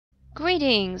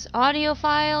Greetings,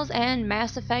 audiophiles and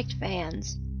Mass Effect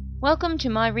fans. Welcome to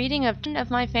my reading of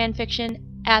my fanfiction,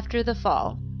 After the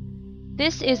Fall.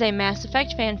 This is a Mass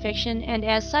Effect fanfiction, and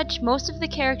as such, most of the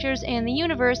characters and the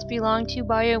universe belong to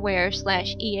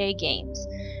BioWare/EA Games.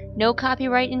 No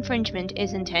copyright infringement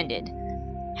is intended.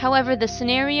 However, the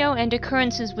scenario and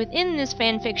occurrences within this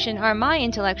fanfiction are my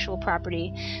intellectual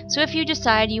property, so if you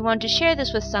decide you want to share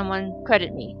this with someone,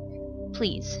 credit me.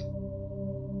 Please.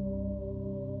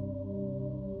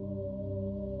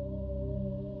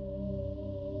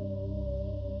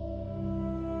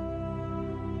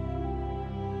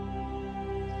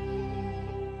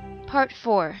 Part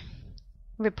 4.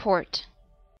 Report.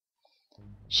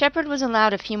 Shepard was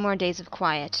allowed a few more days of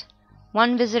quiet.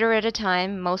 One visitor at a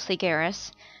time, mostly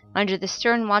Garrus, under the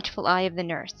stern, watchful eye of the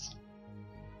nurse.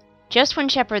 Just when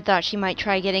Shepard thought she might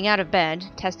try getting out of bed,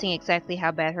 testing exactly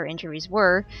how bad her injuries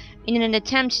were, in an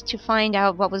attempt to find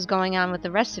out what was going on with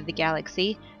the rest of the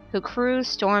galaxy, her crew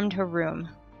stormed her room.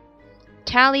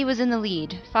 Tali was in the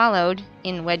lead, followed,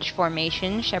 in wedge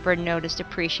formation, Shepard noticed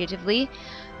appreciatively,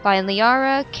 by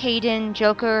Liara, Kaidan,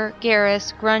 Joker,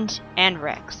 Garrus, Grunt, and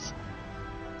Rex.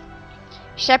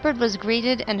 Shepard was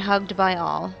greeted and hugged by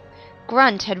all.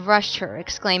 Grunt had rushed her,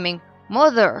 exclaiming,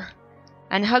 "Mother!"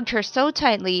 and hugged her so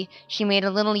tightly she made a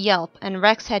little yelp, and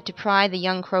Rex had to pry the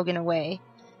young Krogan away.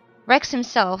 Rex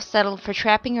himself settled for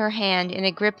trapping her hand in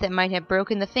a grip that might have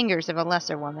broken the fingers of a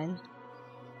lesser woman.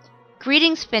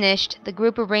 Greetings finished, the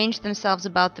group arranged themselves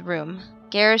about the room.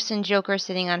 Garrus and Joker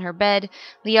sitting on her bed,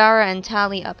 Liara and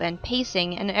Tali up and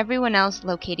pacing, and everyone else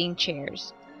locating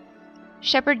chairs.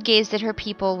 Shepard gazed at her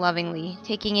people lovingly,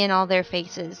 taking in all their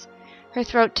faces. Her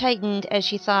throat tightened as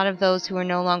she thought of those who were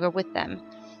no longer with them.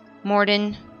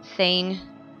 Mordin, Thane.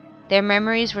 Their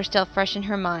memories were still fresh in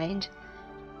her mind.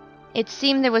 It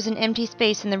seemed there was an empty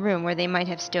space in the room where they might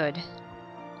have stood.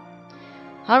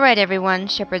 "All right, everyone,"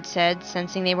 Shepard said,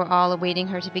 sensing they were all awaiting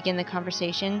her to begin the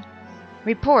conversation.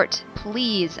 "Report,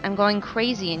 please. I'm going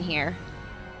crazy in here."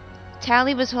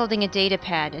 Tali was holding a data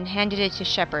pad and handed it to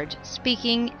Shepard,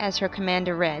 speaking as her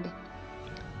commander read.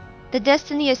 "The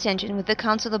Destiny Ascension with the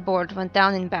Council aboard went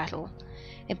down in battle.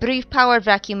 A brief power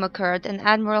vacuum occurred, and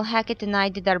Admiral Hackett and I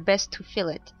did our best to fill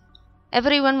it.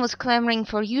 Everyone was clamoring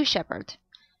for you, Shepard.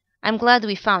 I'm glad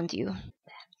we found you."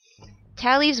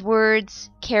 Tali's words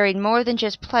carried more than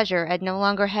just pleasure at no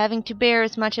longer having to bear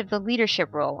as much of the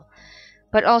leadership role,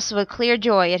 but also a clear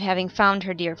joy at having found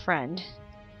her dear friend.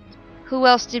 "Who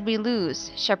else did we lose?"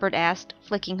 Shepard asked,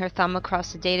 flicking her thumb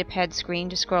across the datapad screen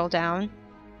to scroll down.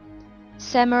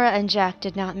 "Samara and Jack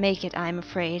did not make it, I'm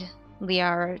afraid,"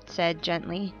 Liara said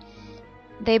gently.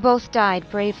 "They both died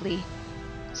bravely.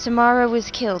 Samara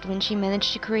was killed when she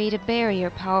managed to create a barrier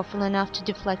powerful enough to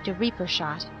deflect a Reaper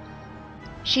shot.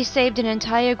 She saved an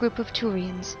entire group of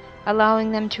Turians,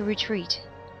 allowing them to retreat."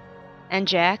 "And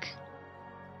Jack?"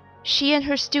 "She and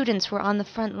her students were on the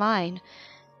front line.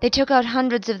 They took out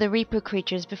hundreds of the Reaper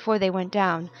creatures before they went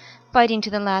down, fighting to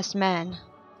the last man."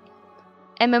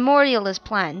 "A memorial is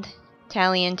planned,"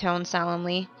 Tali intoned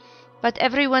solemnly. "But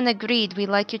everyone agreed we'd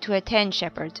like you to attend,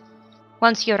 Shepard,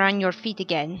 once you're on your feet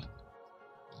again."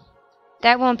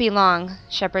 "That won't be long,"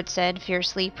 Shepard said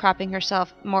fiercely, propping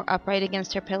herself more upright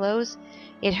against her pillows.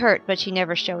 It hurt, but she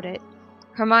never showed it.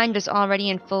 Her mind was already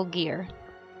in full gear.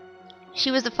 She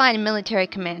was a fine military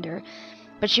commander,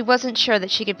 but she wasn't sure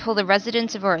that she could pull the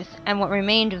residents of Earth and what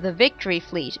remained of the Victory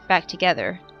Fleet back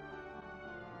together.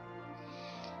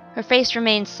 Her face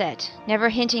remained set, never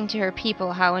hinting to her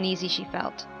people how uneasy she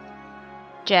felt.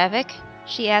 "Javik?"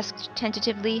 she asked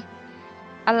tentatively.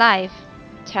 "Alive,"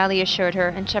 Tali assured her,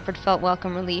 and Shepard felt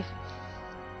welcome relief.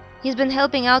 "He's been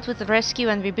helping out with the rescue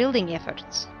and rebuilding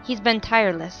efforts. He's been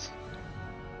tireless."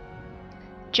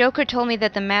 "Joker told me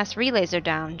that the mass relays are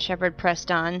down," Shepard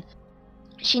pressed on.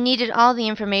 She needed all the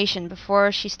information before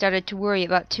she started to worry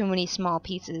about too many small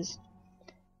pieces.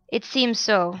 "It seems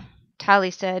so,"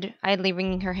 Tali said, idly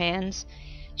wringing her hands.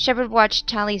 Shepard watched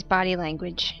Tali's body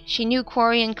language. She knew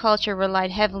Quarian culture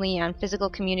relied heavily on physical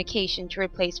communication to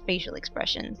replace facial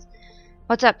expressions.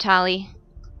 "What's up, Tali?"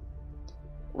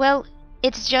 "Well,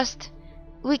 it's just...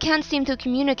 we can't seem to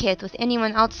communicate with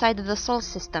anyone outside of the Sol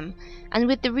system, and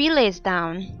with the relays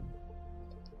down..."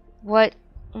 What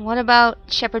about..."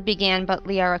 Shepard began, but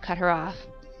Liara cut her off.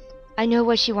 "I know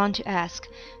what you want to ask.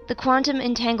 The quantum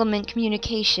entanglement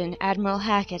communication Admiral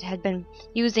Hackett had been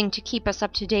using to keep us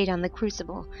up to date on the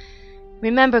Crucible.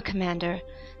 Remember, Commander,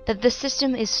 that the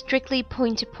system is strictly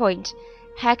point-to-point.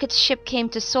 Hackett's ship came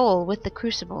to Sol with the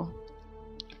Crucible."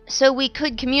 "So we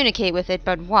could communicate with it,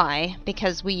 but why?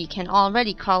 Because we can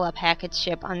already call up Hackett's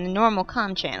ship on the normal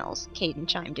comm channels," Kaidan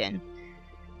chimed in.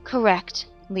 "Correct,"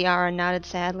 Liara nodded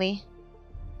sadly.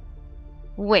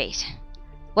 Wait,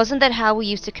 wasn't that how we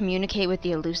used to communicate with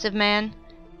the elusive man?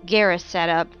 Garrus sat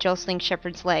up, jostling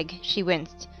Shepard's leg. She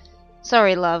winced.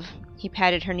 Sorry, love. He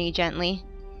patted her knee gently.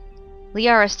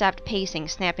 Liara stopped pacing,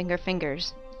 snapping her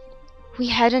fingers. We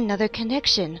had another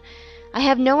connection. I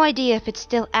have no idea if it's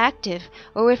still active,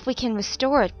 or if we can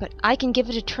restore it, but I can give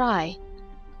it a try.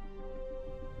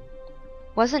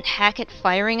 Wasn't Hackett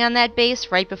firing on that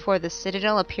base right before the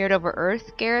Citadel appeared over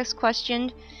Earth? Garrus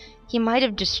questioned. He might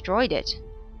have destroyed it.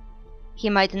 He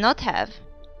might not have,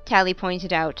 Tally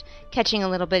pointed out, catching a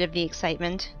little bit of the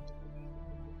excitement.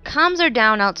 Comms are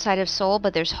down outside of Sol,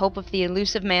 but there's hope if the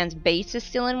elusive man's base is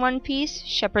still in one piece?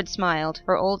 Shepard smiled,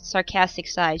 her old sarcastic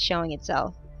side showing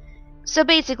itself. So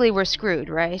basically we're screwed,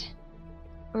 right?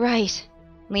 Right.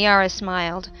 Liara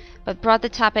smiled, but brought the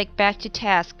topic back to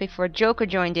task before Joker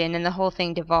joined in and the whole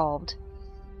thing devolved.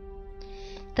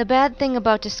 The bad thing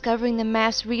about discovering the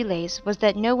mass relays was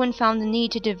that no one found the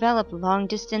need to develop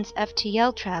long-distance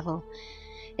FTL travel.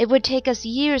 It would take us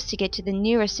years to get to the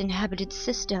nearest inhabited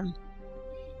system.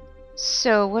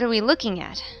 So, what are we looking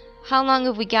at? How long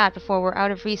have we got before we're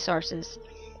out of resources?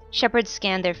 Shepard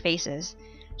scanned their faces.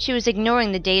 She was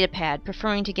ignoring the datapad,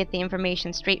 preferring to get the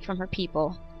information straight from her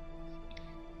people.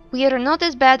 We are not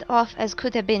as bad off as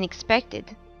could have been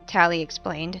expected, Tally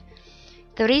explained.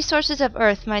 The resources of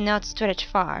Earth might not stretch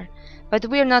far, but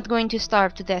we are not going to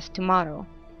starve to death tomorrow.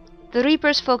 The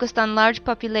Reapers focused on large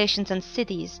populations and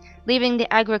cities, leaving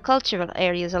the agricultural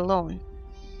areas alone.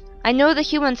 I know the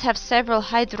humans have several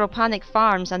hydroponic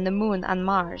farms on the Moon and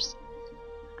Mars.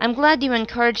 I'm glad you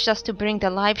encouraged us to bring the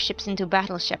live ships into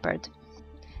battle, Shepard.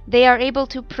 They are able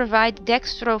to provide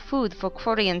dextro food for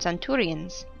quarians and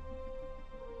turians.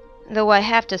 Though I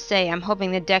have to say, I'm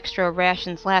hoping the dextro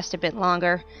rations last a bit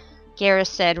longer, Garrus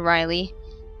said wryly.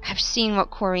 I've seen what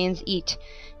quarians eat,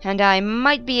 and I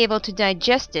might be able to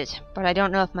digest it, but I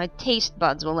don't know if my taste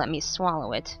buds will let me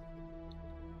swallow it.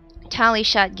 Tally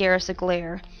shot Garrus a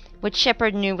glare, which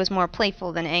Shepard knew was more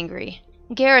playful than angry.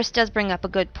 Garrus does bring up a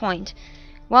good point.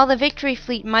 While the Victory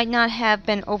Fleet might not have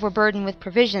been overburdened with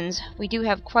provisions, we do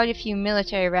have quite a few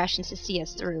military rations to see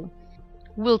us through.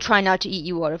 We'll try not to eat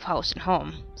you out of house and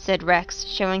home, said Rex,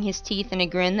 showing his teeth in a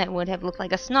grin that would have looked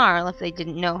like a snarl if they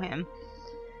didn't know him.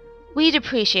 We'd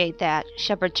appreciate that,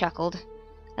 Shepard chuckled.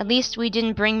 At least we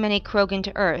didn't bring many Krogan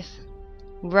to Earth.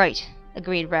 Right,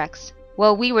 agreed Rex.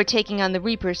 While we were taking on the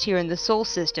Reapers here in the Sol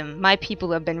system, my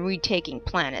people have been retaking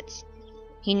planets.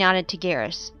 He nodded to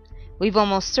Garrus. We've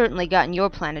almost certainly gotten your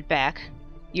planet back.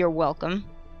 You're welcome.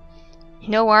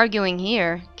 No arguing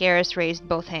here, Garrus raised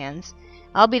both hands.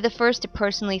 I'll be the first to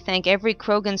personally thank every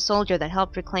Krogan soldier that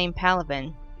helped reclaim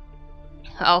Palaven.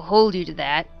 I'll hold you to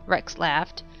that, Rex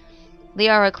laughed.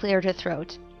 Liara cleared her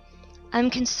throat. I'm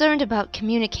concerned about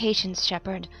communications,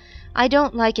 Shepard. I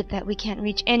don't like it that we can't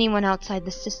reach anyone outside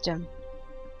the system.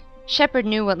 Shepard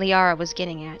knew what Liara was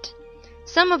getting at.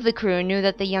 Some of the crew knew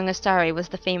that the young Astari was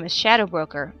the famous Shadow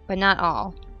Broker, but not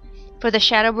all. For the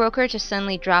Shadow Broker to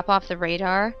suddenly drop off the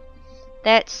radar,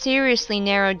 that seriously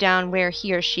narrowed down where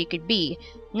he or she could be,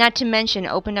 not to mention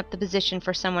opened up the position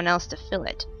for someone else to fill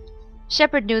it.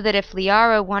 Shepard knew that if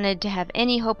Liara wanted to have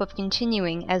any hope of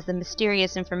continuing as the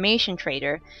mysterious information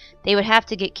trader, they would have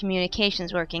to get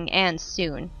communications working, and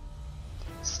soon.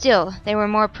 Still, there were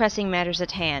more pressing matters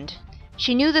at hand.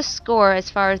 She knew the score as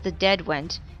far as the dead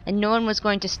went, and no one was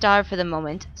going to starve for the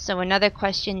moment, so another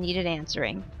question needed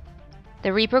answering.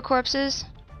 The Reaper corpses?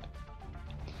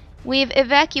 We've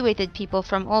evacuated people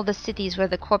from all the cities where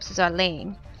the corpses are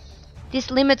laying. This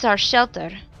limits our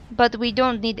shelter, but we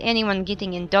don't need anyone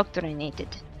getting indoctrinated,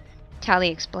 Tally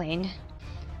explained.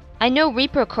 I know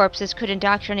Reaper corpses could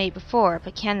indoctrinate before,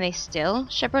 but can they still?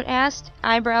 Shepard asked,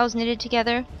 eyebrows knitted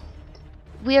together.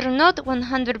 We're not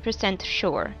 100%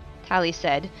 sure, Tally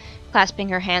said, clasping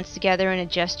her hands together in a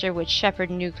gesture which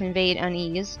Shepard knew conveyed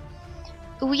unease.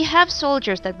 We have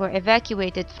soldiers that were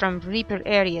evacuated from Reaper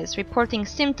areas reporting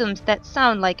symptoms that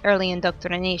sound like early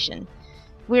indoctrination.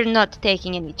 We're not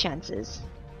taking any chances.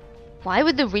 Why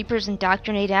would the Reapers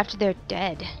indoctrinate after they're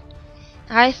dead?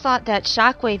 I thought that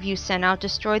shockwave you sent out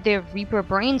destroyed their Reaper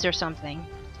brains or something.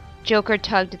 Joker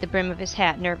tugged at the brim of his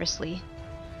hat nervously.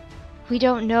 We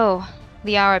don't know.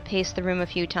 Liara paced the room a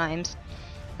few times.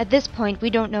 At this point, we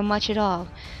don't know much at all.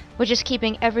 We're just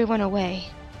keeping everyone away.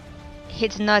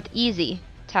 It's not easy,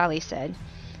 Tally said.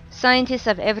 Scientists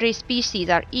of every species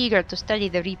are eager to study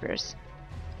the Reapers.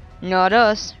 Not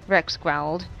us, Rex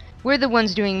growled. We're the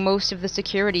ones doing most of the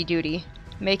security duty,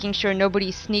 making sure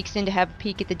nobody sneaks in to have a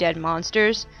peek at the dead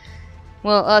monsters.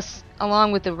 Well, us,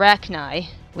 along with the Rachni,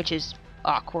 which is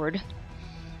awkward.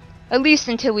 At least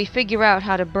until we figure out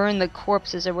how to burn the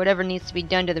corpses or whatever needs to be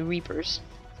done to the Reapers.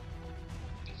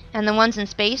 And the ones in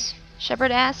space?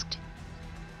 Shepard asked.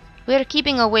 We're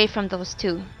keeping away from those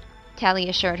two, Tali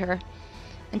assured her,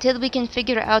 until we can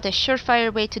figure out a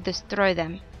surefire way to destroy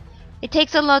them. It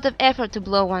takes a lot of effort to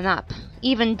blow one up.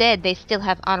 Even dead, they still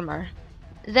have armor.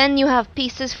 Then you have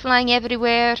pieces flying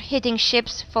everywhere, hitting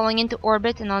ships, falling into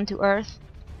orbit and onto Earth.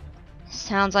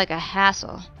 Sounds like a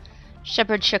hassle.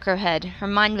 Shepard shook her head. Her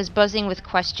mind was buzzing with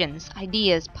questions,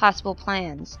 ideas, possible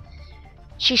plans.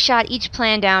 She shot each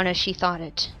plan down as she thought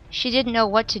it. She didn't know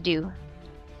what to do.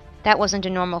 That wasn't a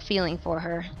normal feeling for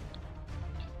her.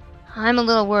 I'm a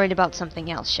little worried about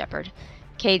something else, Shepard.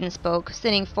 Caden spoke,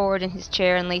 sitting forward in his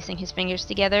chair and lacing his fingers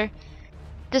together.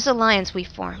 This alliance we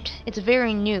formed, it's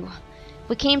very new.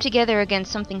 We came together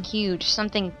against something huge,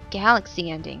 something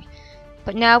galaxy-ending.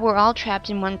 But now we're all trapped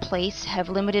in one place, have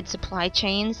limited supply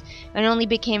chains, and only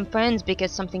became friends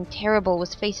because something terrible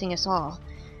was facing us all.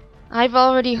 I've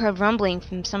already heard rumbling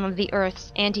from some of the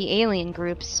Earth's anti-alien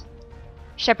groups.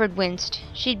 Shepard winced.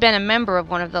 She'd been a member of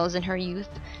one of those in her youth,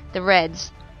 the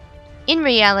Reds. In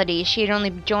reality, she had only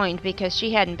joined because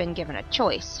she hadn't been given a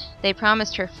choice. They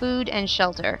promised her food and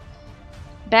shelter.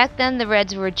 Back then, the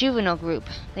Reds were a juvenile group.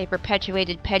 They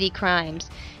perpetuated petty crimes,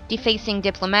 defacing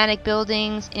diplomatic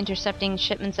buildings, intercepting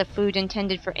shipments of food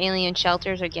intended for alien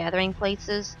shelters or gathering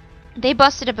places. They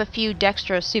busted up a few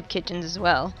dextrose soup kitchens as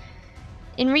well.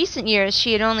 In recent years,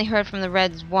 she had only heard from the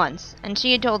Reds once, and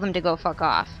she had told them to go fuck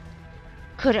off.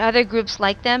 Could other groups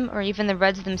like them, or even the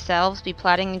Reds themselves, be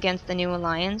plotting against the new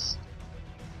alliance?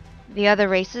 The other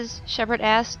races? Shepard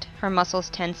asked, her muscles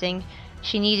tensing.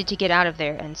 She needed to get out of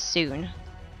there, and soon.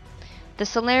 The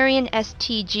Solarian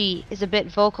STG is a bit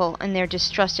vocal in their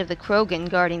distrust of the Krogan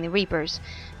guarding the Reapers,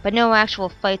 but no actual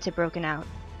fights have broken out.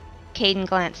 Caden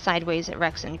glanced sideways at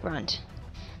Rex and Grunt.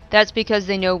 That's because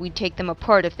they know we'd take them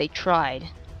apart if they tried.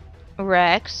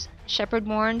 Rex? Shepard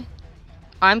warned.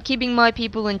 I'm keeping my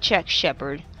people in check,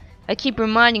 Shepard. I keep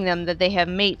reminding them that they have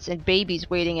mates and babies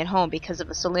waiting at home because of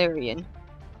a Solarian.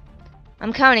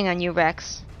 I'm counting on you,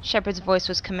 Rex. Shepard's voice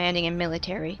was commanding and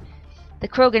military. The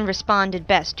Krogan responded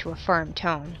best to a firm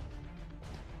tone.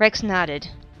 Rex nodded.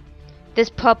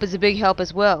 This pup is a big help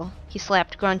as well. He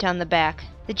slapped Grunt on the back.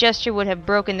 The gesture would have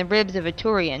broken the ribs of a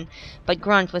Turian, but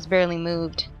Grunt was barely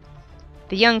moved.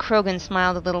 The young Krogan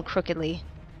smiled a little crookedly.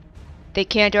 They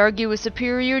can't argue with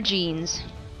superior genes.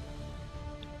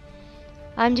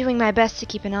 I'm doing my best to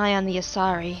keep an eye on the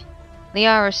Asari.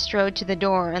 Liara strode to the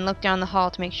door and looked down the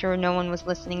hall to make sure no one was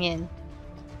listening in.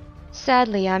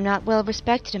 Sadly, I'm not well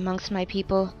respected amongst my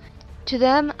people. To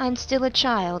them, I'm still a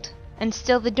child, and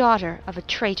still the daughter of a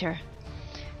traitor.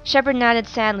 Shepard nodded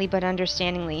sadly but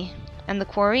understandingly. And the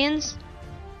quarians?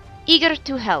 Eager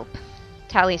to help,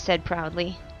 Tali said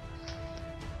proudly.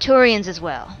 Turians as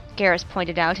well, Garrus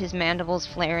pointed out, his mandibles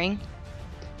flaring.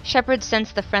 Shepard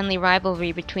sensed the friendly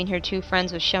rivalry between her two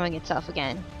friends was showing itself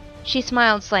again. She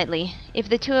smiled slightly. If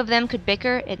the two of them could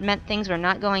bicker, it meant things were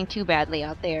not going too badly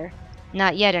out there.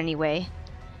 Not yet, anyway.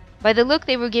 By the look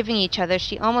they were giving each other,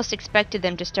 she almost expected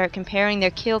them to start comparing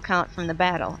their kill count from the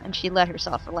battle, and she let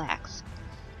herself relax.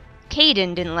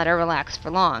 Caden didn't let her relax for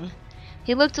long.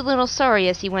 He looked a little sorry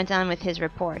as he went on with his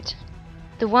report.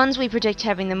 The ones we predict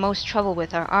having the most trouble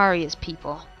with are Arya's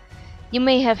people. You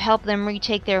may have helped them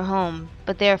retake their home,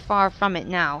 but they're far from it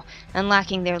now, and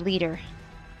lacking their leader.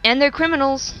 And they're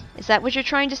criminals. Is that what you're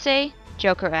trying to say?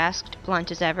 Joker asked, blunt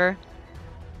as ever.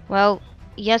 Well,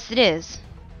 yes it is.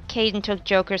 Caden took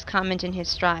Joker's comment in his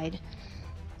stride.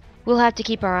 We'll have to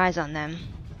keep our eyes on them.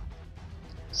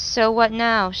 So what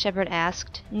now? Shepard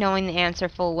asked, knowing the answer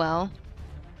full well.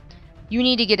 You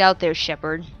need to get out there,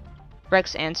 Shepard,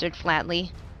 Rex answered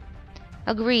flatly.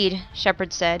 Agreed,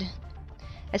 Shepard said.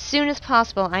 As soon as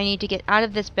possible, I need to get out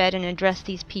of this bed and address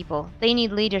these people. They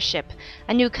need leadership,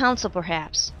 a new council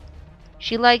perhaps.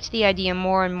 She liked the idea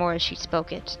more and more as she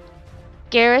spoke it.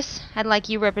 Garrus, I'd like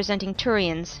you representing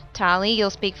Turians. Tali, you'll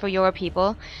speak for your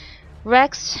people.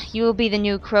 Rex, you will be the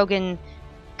new Krogan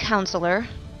counselor.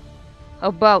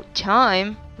 About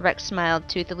time, Rex smiled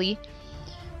toothily.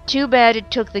 Too bad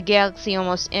it took the galaxy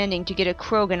almost ending to get a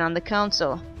Krogan on the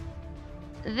council.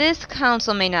 This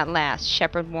council may not last,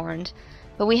 Shepard warned,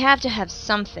 but we have to have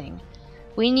something.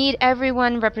 We need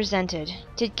everyone represented.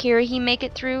 Did Kirihi make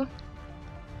it through?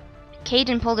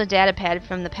 Caden pulled a datapad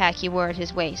from the pack he wore at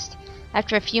his waist.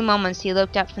 After a few moments, he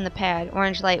looked up from the pad,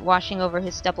 orange light washing over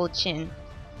his stubbled chin.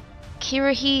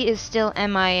 Kirihi is still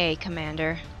MIA,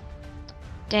 Commander.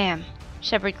 Damn.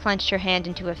 Shepard clenched her hand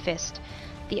into a fist.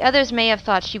 The others may have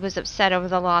thought she was upset over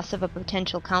the loss of a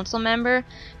potential council member,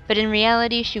 but in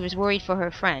reality she was worried for her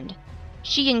friend.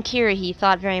 She and Kirrahe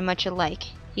thought very much alike.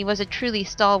 He was a truly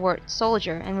stalwart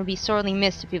soldier and would be sorely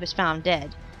missed if he was found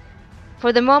dead.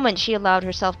 For the moment she allowed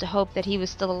herself to hope that he was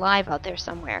still alive out there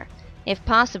somewhere. If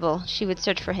possible, she would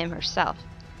search for him herself.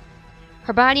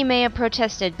 Her body may have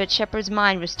protested, but Shepard's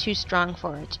mind was too strong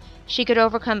for it. She could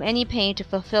overcome any pain to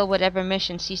fulfill whatever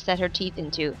mission she set her teeth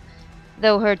into,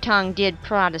 though her tongue did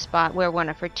prod a spot where one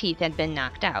of her teeth had been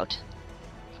knocked out.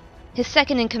 His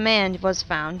second-in-command was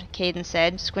found, Kaidan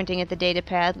said, squinting at the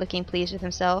datapad, looking pleased with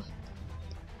himself.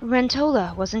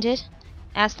 Rentola, wasn't it?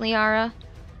 Asked Liara.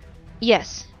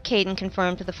 Yes, Kaidan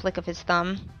confirmed with a flick of his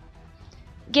thumb.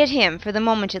 Get him, for the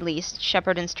moment at least,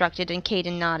 Shepard instructed, and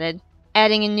Kaidan nodded,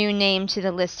 adding a new name to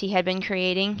the list he had been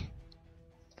creating.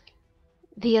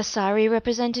 The Asari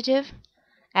representative?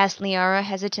 Asked Liara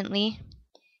hesitantly.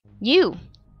 You!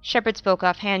 Shepard spoke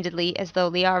offhandedly, as though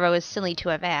Liara was silly to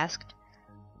have asked.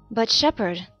 But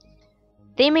Shepard,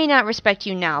 they may not respect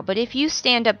you now, but if you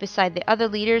stand up beside the other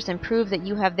leaders and prove that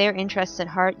you have their interests at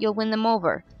heart, you'll win them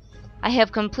over. I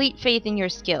have complete faith in your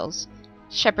skills.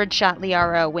 Shepard shot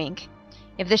Liara a wink.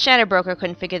 If the Shadowbroker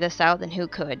couldn't figure this out, then who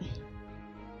could?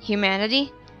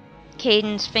 Humanity?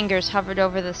 Kaidan's fingers hovered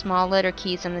over the small letter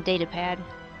keys on the datapad.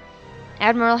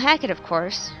 Admiral Hackett, of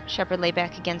course. Shepard lay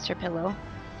back against her pillow.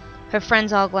 Her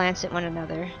friends all glanced at one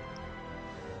another.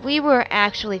 We were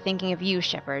actually thinking of you,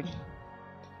 Shepard.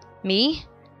 Me?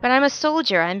 But I'm a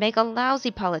soldier. I make a lousy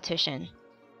politician.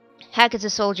 Hackett's a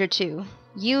soldier, too.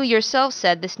 You yourself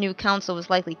said this new council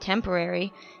was likely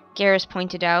temporary, Garrus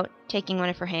pointed out, taking one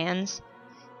of her hands.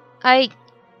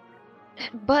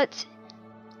 But...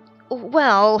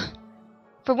 well...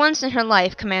 For once in her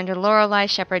life, Commander Lorelei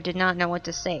Shepard did not know what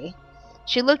to say.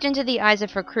 She looked into the eyes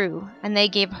of her crew, and they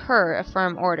gave her a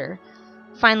firm order.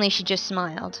 Finally, she just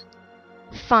smiled.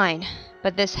 Fine,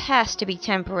 but this has to be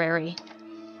temporary.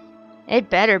 It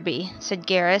better be, said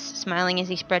Garrus, smiling as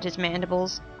he spread his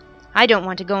mandibles. I don't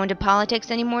want to go into politics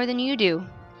any more than you do.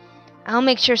 I'll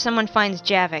make sure someone finds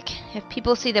Javik. If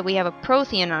people see that we have a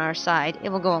Prothean on our side, it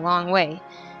will go a long way.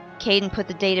 Kaidan put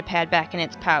the datapad back in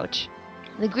its pouch.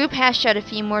 The group hashed out a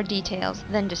few more details,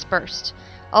 then dispersed,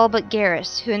 all but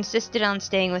Garrus, who insisted on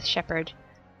staying with Shepard.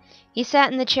 He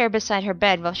sat in the chair beside her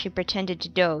bed while she pretended to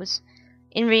doze.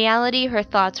 In reality, her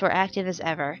thoughts were active as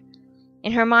ever.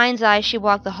 In her mind's eye, she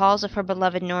walked the halls of her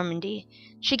beloved Normandy.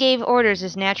 She gave orders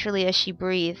as naturally as she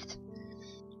breathed.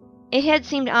 It had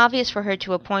seemed obvious for her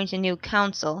to appoint a new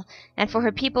council, and for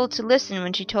her people to listen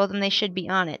when she told them they should be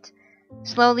on it.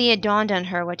 Slowly it dawned on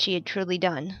her what she had truly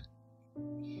done.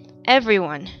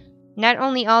 Everyone, not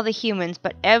only all the humans,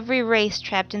 but every race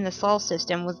trapped in the Sol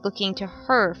system was looking to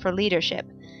her for leadership.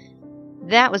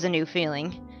 That was a new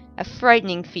feeling, a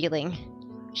frightening feeling.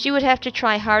 She would have to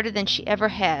try harder than she ever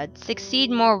had,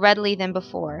 succeed more readily than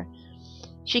before.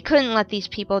 She couldn't let these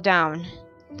people down.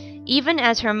 Even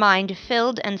as her mind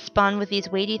filled and spun with these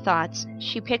weighty thoughts,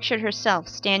 she pictured herself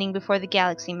standing before the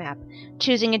galaxy map,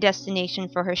 choosing a destination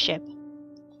for her ship.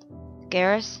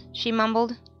 Garrus, she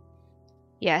mumbled.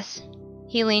 Yes.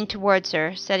 He leaned towards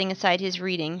her, setting aside his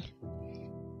reading.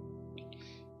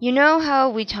 You know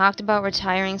how we talked about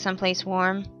retiring someplace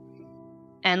warm?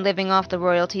 And living off the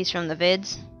royalties from the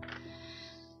vids?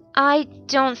 I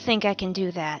don't think I can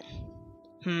do that.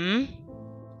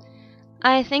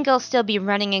 I think I'll still be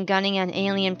running and gunning on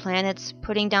alien planets,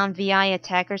 putting down VI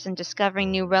attackers and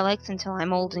discovering new relics until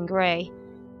I'm old and gray.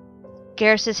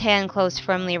 Garrus's hand closed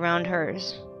firmly around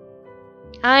hers.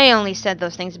 I only said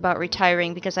those things about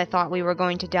retiring because I thought we were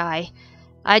going to die.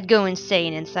 I'd go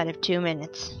insane inside of 2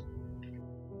 minutes.